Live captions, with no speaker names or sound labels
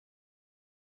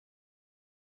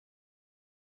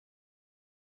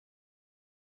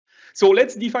So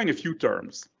let's define a few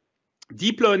terms.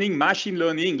 Deep learning, machine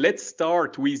learning, let's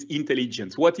start with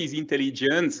intelligence. What is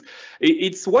intelligence?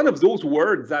 It's one of those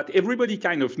words that everybody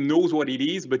kind of knows what it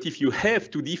is, but if you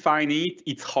have to define it,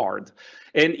 it's hard.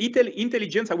 And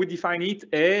intelligence, I would define it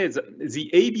as the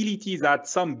ability that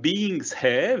some beings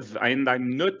have, and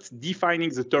I'm not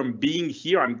defining the term being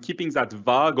here, I'm keeping that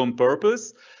vague on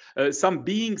purpose. Some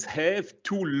beings have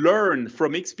to learn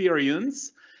from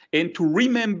experience and to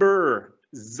remember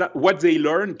what they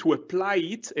learn, to apply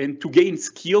it and to gain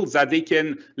skills that they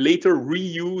can later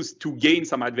reuse to gain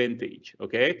some advantage,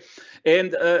 okay?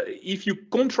 And if you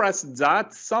contrast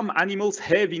that, some animals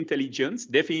have intelligence,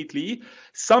 definitely.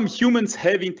 Some humans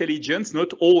have intelligence,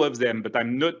 not all of them, but I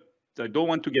don't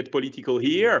want to get political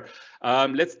here.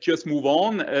 Let's just move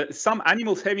on. Some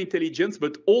animals have intelligence,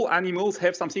 but all animals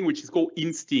have something which is called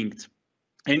instinct.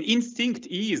 And instinct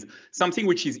is something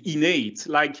which is innate.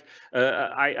 Like,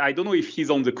 I don't know if he's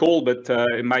on the call, but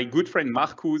my good friend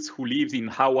Marcus, who lives in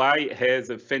Hawaii, has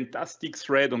a fantastic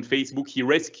thread on Facebook. He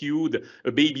rescued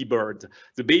a baby bird.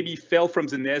 The baby fell from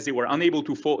the nest. They were unable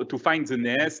to find the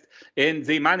nest, and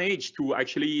they managed to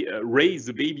actually raise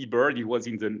the baby bird. It was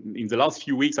in the last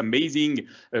few weeks, amazing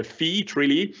feat,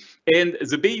 really. And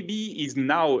the baby is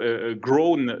now a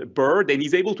grown bird and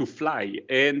is able to fly.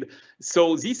 And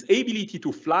so this ability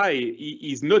to fly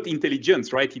is not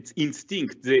intelligence, right? It's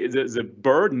instinct. The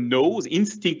bird knows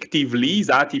instinctively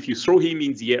that if you throw him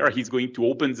in the air, he's going to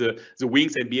open the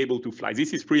wings and be able to fly.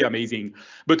 This is pretty amazing.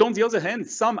 But on the other hand,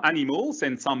 some animals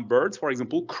and some birds, for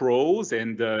example, crows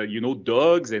and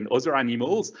dogs and other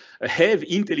animals have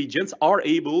intelligence, are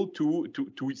able to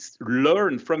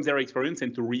learn from their experience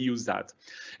and to reuse that.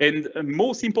 And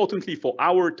most importantly for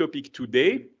our topic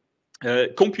today,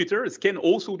 computers can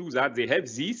also do that. They have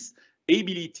this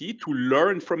ability to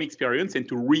learn from experience and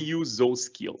to reuse those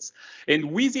skills.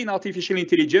 And within artificial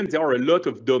intelligence, there are a lot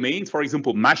of domains. For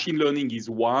example, machine learning is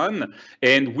one.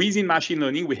 And within machine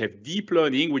learning, we have deep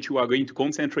learning, which we are going to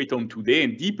concentrate on today.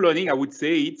 And deep learning, I would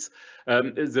say it's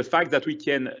the fact that we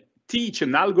can teach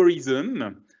an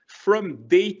algorithm from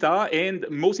data and,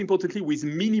 most importantly, with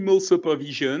minimal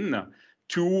supervision,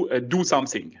 to do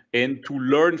something and to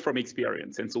learn from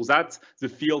experience. And so that's the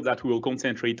field that we will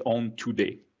concentrate on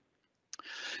today.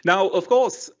 Now, of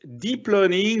course, deep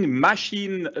learning,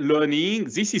 machine learning,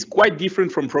 this is quite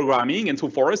different from programming. And so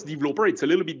for us developer, it's a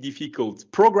little bit difficult.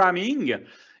 Programming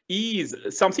is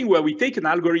something where we take an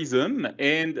algorithm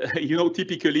and,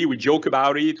 typically we joke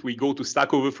about it. We go to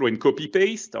Stack Overflow and copy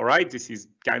paste. All right, this is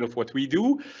kind of what we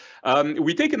do.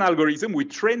 We take an algorithm, we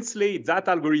translate that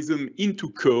algorithm into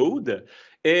code.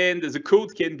 And the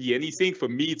code can be anything. For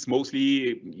me, it's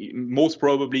most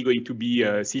probably going to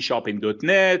be C# and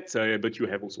 .NET, but you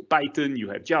have also Python, you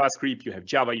have JavaScript, you have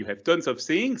Java, you have tons of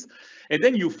things. And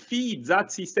then you feed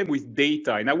that system with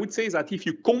data. And I would say that if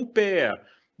you compare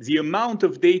the amount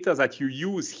of data that you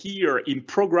use here in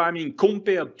programming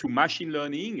compared to machine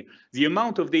learning, the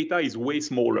amount of data is way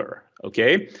smaller,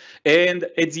 okay? And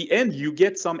at the end, you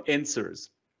get some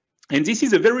answers. And this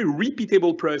is a very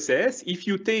repeatable process. If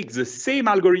you take the same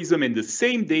algorithm and the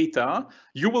same data,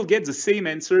 you will get the same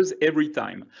answers every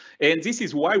time. And this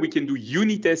is why we can do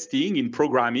unit testing in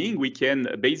programming. We can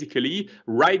basically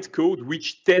write code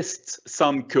which tests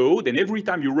some code. And every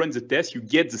time you run the test, you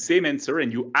get the same answer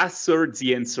and you assert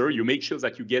the answer. You make sure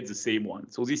that you get the same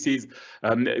one. So this is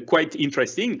quite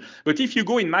interesting. But if you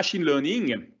go in machine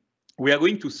learning, we are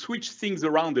going to switch things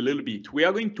around a little bit. We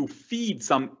are going to feed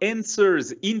some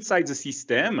answers inside the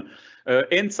system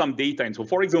and some data. And so,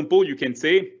 for example, you can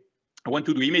say, I want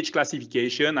to do image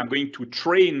classification. I'm going to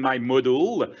train my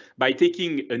model by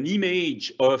taking an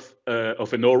image of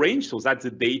an orange. So that's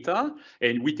the data.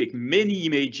 And we take many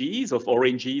images of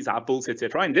oranges, apples,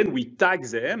 etc. And then we tag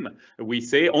them. We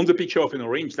say on the picture of an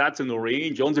orange, that's an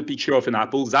orange. On the picture of an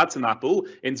apple, that's an apple.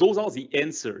 And those are the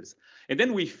answers. And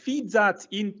then we feed that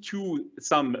into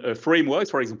some frameworks,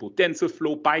 for example,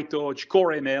 TensorFlow, PyTorch,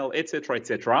 CoreML, etc.,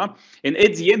 etc. And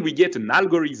at the end, we get an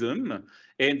algorithm.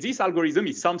 And this algorithm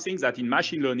is something that in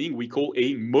machine learning we call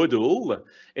a model.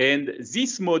 And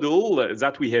this model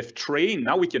that we have trained,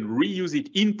 now we can reuse it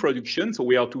in production. So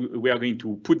we are going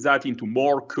to put that into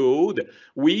more code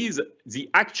with the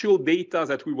actual data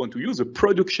that we want to use, the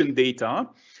production data.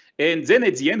 And then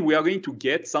at the end, we are going to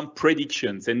get some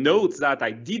predictions. And note that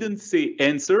I didn't say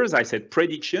answers, I said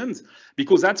predictions,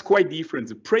 because that's quite different.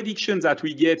 The predictions that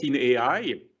we get in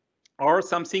AI are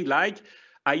something like,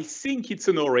 I think it's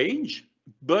an orange,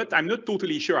 but I'm not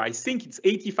totally sure. I think it's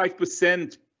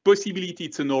 85% possibility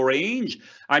it's an orange,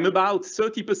 I'm about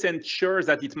 30% sure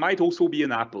that it might also be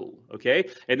an apple, okay?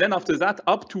 And then after that,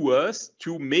 up to us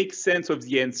to make sense of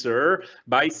the answer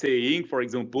by saying, for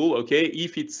example, okay,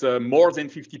 if it's more than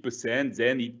 50%,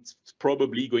 then it's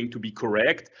probably going to be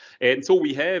correct. And so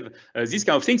we have these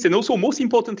kind of things. And also, most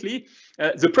importantly,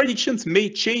 the predictions may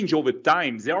change over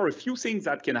time. There are a few things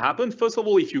that can happen. First of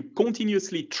all, if you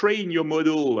continuously train your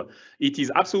model, it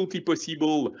is absolutely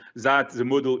possible that the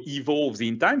model evolves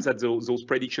in time, that those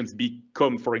predictions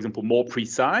become, for example, more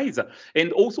precise.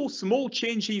 And also small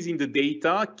changes in the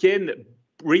data can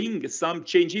bring some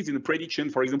changes in the prediction.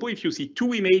 For example, if you see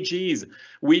two images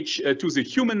which to the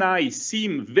human eye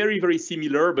seem very, very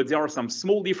similar, but there are some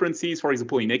small differences, for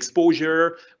example, in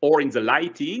exposure or in the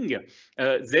lighting,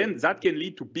 then that can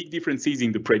lead to big differences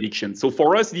in the prediction. So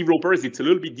for us developers, it's a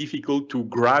little bit difficult to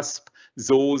grasp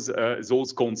those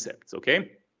concepts,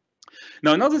 okay?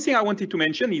 Now, another thing I wanted to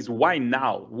mention is why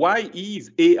now? Why is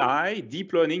AI,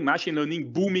 deep learning, machine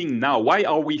learning booming now? Why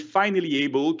are we finally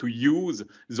able to use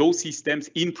those systems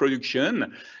in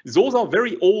production? Those are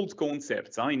very old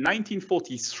concepts. In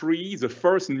 1943, the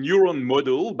first neuron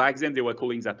model, back then they were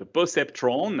calling that a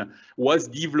perceptron, was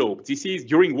developed. This is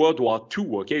during World War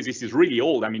II, okay? This is really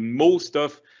old. I mean, most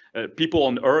of people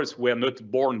on Earth were not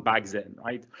born back then,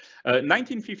 right?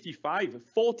 1955,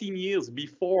 14 years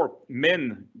before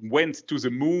men went to the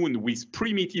moon with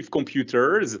primitive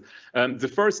computers, the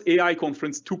first AI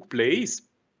conference took place.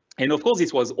 And of course,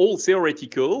 this was all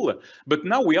theoretical, but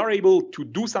now we are able to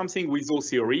do something with those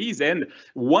theories. And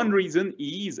one reason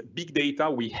is big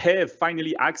data. We have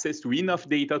finally access to enough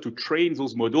data to train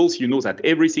those models. You know that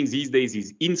everything these days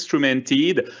is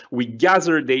instrumented. We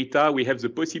gather data. We have the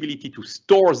possibility to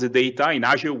store the data. In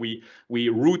Azure, we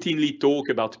routinely talk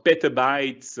about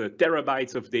petabytes,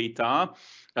 terabytes of data.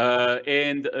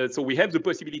 So we have the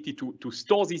possibility to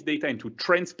store this data and to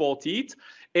transport it.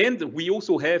 And we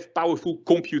also have powerful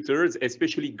computers,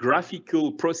 especially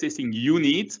graphical processing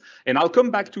units. And I'll come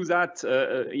back to that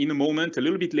in a moment, a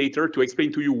little bit later, to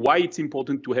explain to you why it's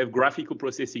important to have graphical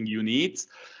processing units.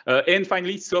 And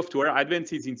finally, software,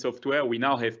 advances in software. We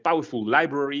now have powerful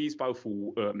libraries,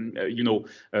 powerful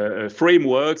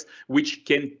frameworks, which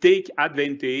can take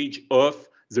advantage of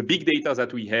the big data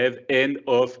that we have and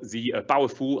of the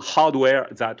powerful hardware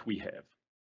that we have.